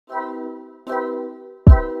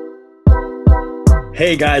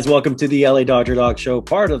Hey guys, welcome to the LA Dodger Dog Show,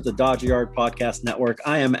 part of the Dodger Yard Podcast Network.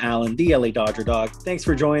 I am Alan, the LA Dodger Dog. Thanks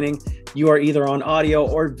for joining. You are either on audio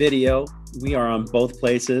or video. We are on both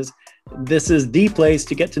places. This is the place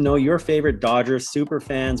to get to know your favorite Dodgers super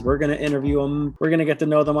fans. We're going to interview them. We're going to get to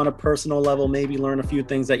know them on a personal level, maybe learn a few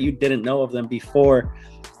things that you didn't know of them before.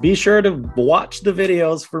 Be sure to watch the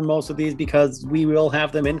videos for most of these because we will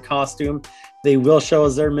have them in costume. They will show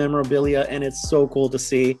us their memorabilia, and it's so cool to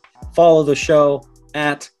see. Follow the show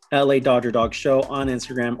at LA Dodger Dog Show on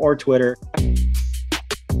Instagram or Twitter.